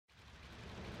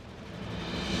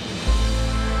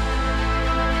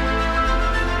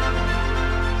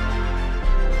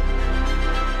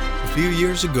few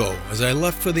years ago, as I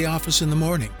left for the office in the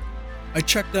morning, I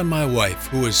checked on my wife,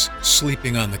 who was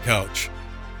sleeping on the couch.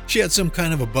 She had some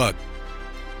kind of a bug.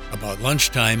 About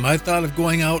lunchtime, I thought of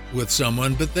going out with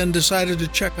someone, but then decided to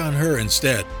check on her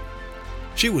instead.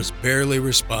 She was barely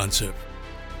responsive.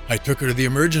 I took her to the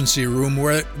emergency room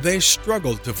where they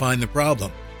struggled to find the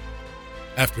problem.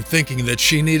 After thinking that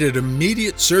she needed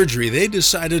immediate surgery, they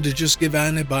decided to just give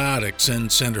antibiotics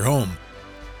and send her home.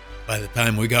 By the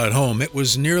time we got home, it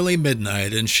was nearly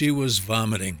midnight and she was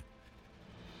vomiting.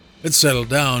 It settled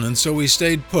down, and so we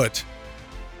stayed put.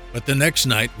 But the next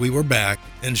night we were back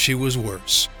and she was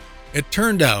worse. It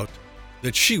turned out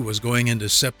that she was going into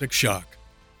septic shock.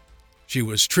 She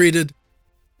was treated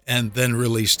and then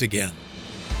released again.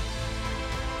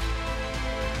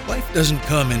 Life doesn't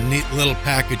come in neat little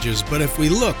packages, but if we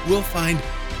look, we'll find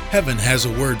heaven has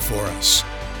a word for us.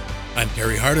 I'm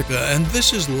Terry Hardica, and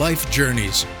this is Life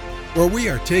Journeys, where we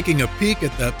are taking a peek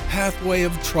at the pathway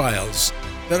of trials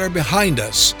that are behind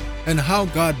us and how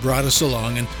God brought us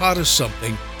along and taught us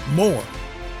something more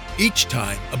each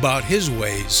time about His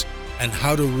ways and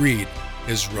how to read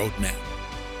His roadmap.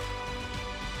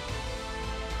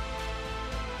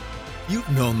 You've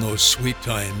known those sweet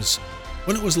times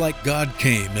when it was like God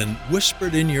came and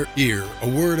whispered in your ear a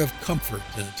word of comfort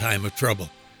in a time of trouble.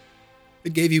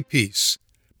 It gave you peace,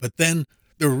 but then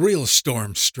the real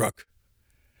storm struck.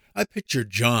 I pictured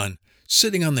John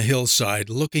sitting on the hillside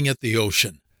looking at the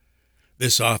ocean.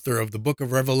 This author of the book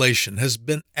of Revelation has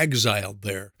been exiled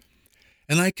there,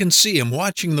 and I can see him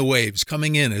watching the waves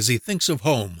coming in as he thinks of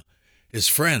home, his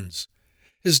friends,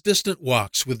 his distant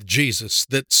walks with Jesus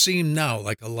that seem now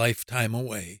like a lifetime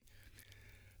away.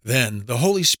 Then the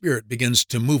Holy Spirit begins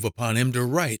to move upon him to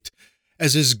write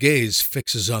as his gaze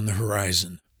fixes on the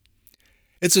horizon.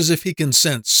 It's as if he can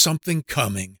sense something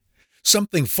coming,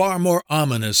 something far more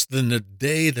ominous than the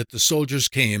day that the soldiers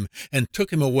came and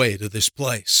took him away to this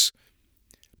place.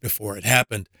 Before it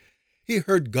happened, he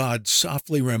heard God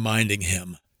softly reminding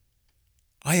him,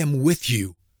 "I am with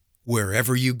you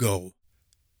wherever you go."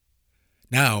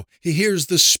 Now he hears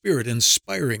the Spirit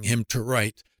inspiring him to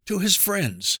write to his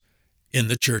friends in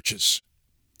the churches.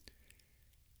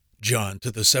 John,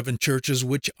 to the 7 churches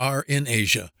which are in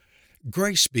Asia,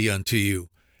 grace be unto you,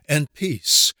 and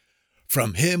peace,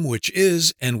 from him which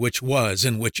is, and which was,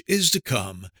 and which is to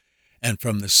come, and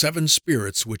from the 7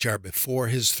 spirits which are before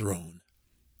his throne.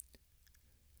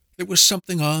 There was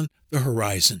something on the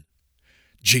horizon.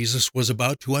 Jesus was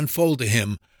about to unfold to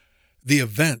him the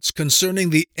events concerning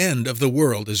the end of the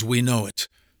world as we know it.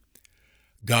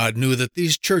 God knew that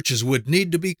these churches would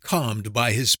need to be calmed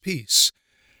by his peace,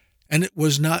 and it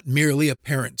was not merely a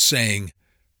parent saying,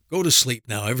 "Go to sleep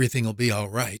now, everything will be all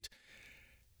right."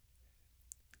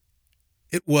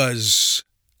 It was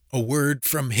a word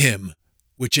from him,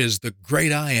 which is the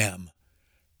great I am.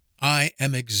 I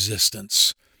am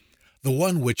existence, the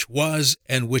one which was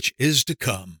and which is to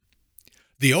come,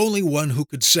 the only one who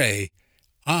could say,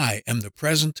 "I am the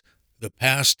present, the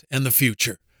past, and the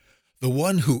future." The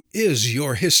one who is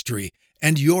your history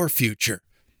and your future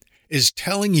is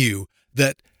telling you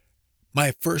that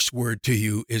my first word to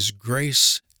you is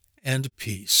grace and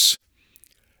peace.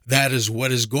 That is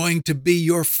what is going to be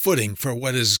your footing for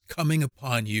what is coming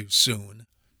upon you soon.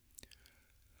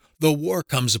 Though war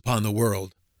comes upon the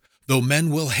world, though men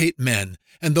will hate men,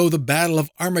 and though the battle of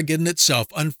Armageddon itself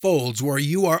unfolds where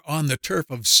you are on the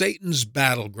turf of Satan's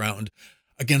battleground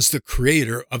against the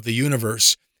Creator of the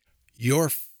universe,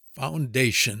 your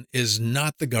foundation is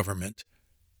not the government,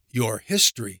 your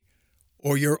history,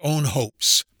 or your own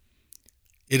hopes.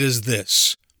 It is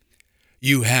this: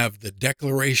 you have the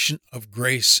declaration of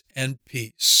grace and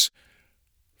peace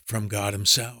from God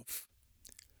himself.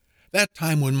 That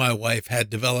time when my wife had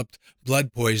developed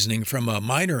blood poisoning from a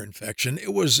minor infection,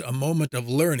 it was a moment of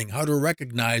learning how to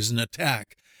recognize an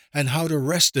attack and how to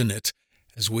rest in it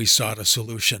as we sought a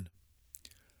solution.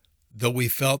 Though we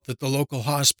felt that the local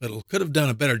hospital could have done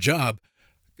a better job,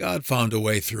 God found a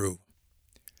way through.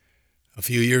 A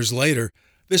few years later,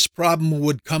 this problem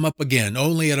would come up again,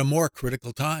 only at a more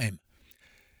critical time.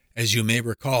 As you may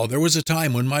recall, there was a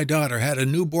time when my daughter had a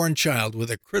newborn child with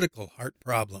a critical heart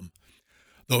problem.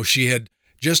 Though she had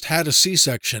just had a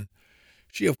C-section,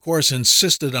 she of course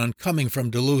insisted on coming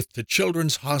from Duluth to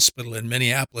Children's Hospital in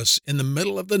Minneapolis in the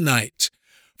middle of the night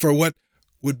for what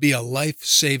would be a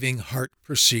life-saving heart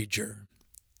procedure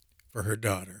for her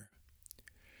daughter.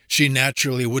 She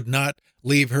naturally would not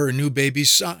leave her new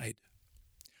baby's side.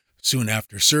 Soon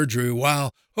after surgery,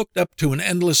 while hooked up to an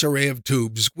endless array of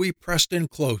tubes, we pressed in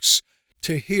close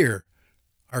to hear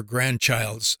our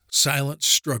grandchild's silent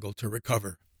struggle to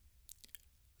recover.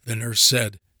 The nurse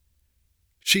said,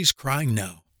 "She's crying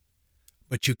now.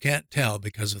 but you can't tell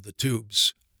because of the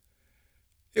tubes.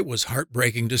 It was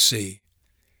heartbreaking to see.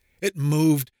 It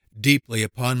moved deeply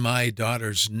upon my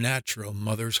daughter's natural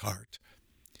mother's heart.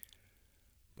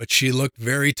 But she looked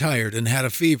very tired and had a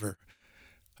fever.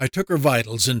 I took her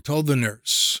vitals and told the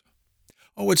nurse,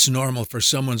 "Oh, it's normal for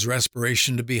someone's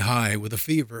respiration to be high with a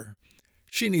fever.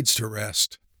 She needs to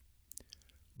rest."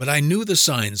 But I knew the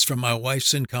signs from my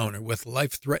wife's encounter with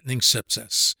life-threatening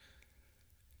sepsis.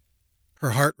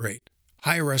 Her heart rate,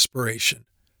 high respiration,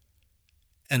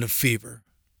 and a fever.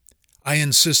 I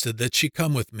insisted that she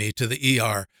come with me to the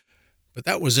ER, but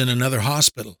that was in another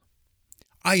hospital.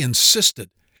 I insisted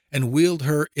and wheeled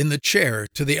her in the chair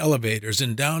to the elevators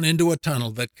and down into a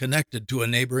tunnel that connected to a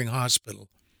neighboring hospital.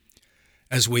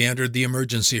 As we entered the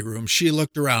emergency room, she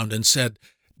looked around and said,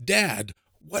 "Dad,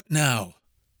 what now?"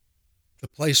 The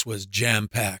place was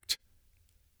jam-packed.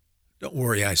 "Don't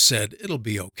worry," I said. "It'll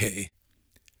be okay."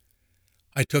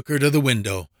 I took her to the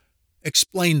window,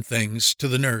 explained things to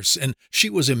the nurse, and she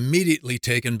was immediately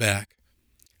taken back.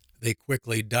 They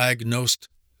quickly diagnosed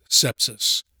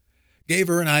sepsis, gave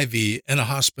her an IV and a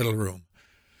hospital room.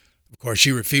 Of course,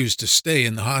 she refused to stay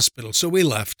in the hospital, so we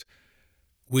left,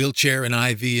 wheelchair and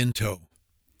IV in tow.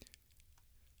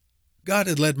 God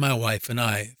had led my wife and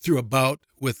I through a bout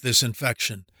with this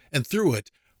infection, and through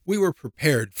it, we were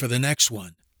prepared for the next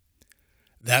one.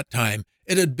 That time,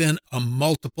 it had been a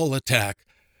multiple attack,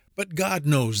 but God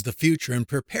knows the future and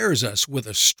prepares us with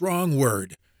a strong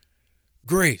word.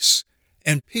 Grace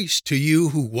and peace to you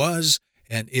who was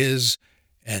and is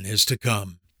to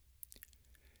come.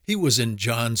 He was in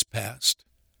John's past,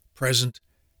 present,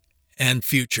 and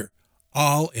future,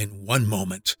 all in one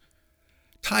moment.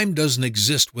 Time doesn't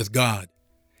exist with God.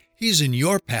 He's in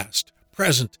your past,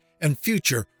 present, and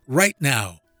future right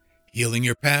now, healing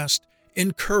your past,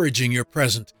 encouraging your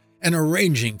present, and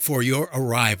arranging for your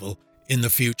arrival in the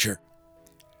future.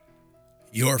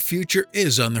 Your future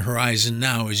is on the horizon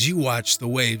now as you watch the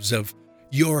waves of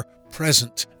your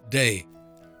present day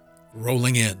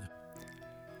rolling in.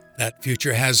 That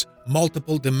future has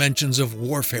multiple dimensions of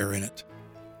warfare in it.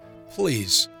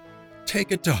 Please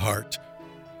take it to heart.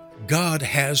 God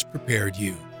has prepared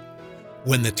you.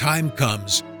 When the time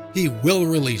comes, He will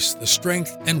release the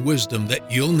strength and wisdom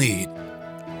that you'll need.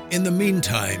 In the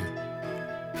meantime,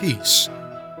 peace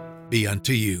be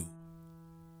unto you.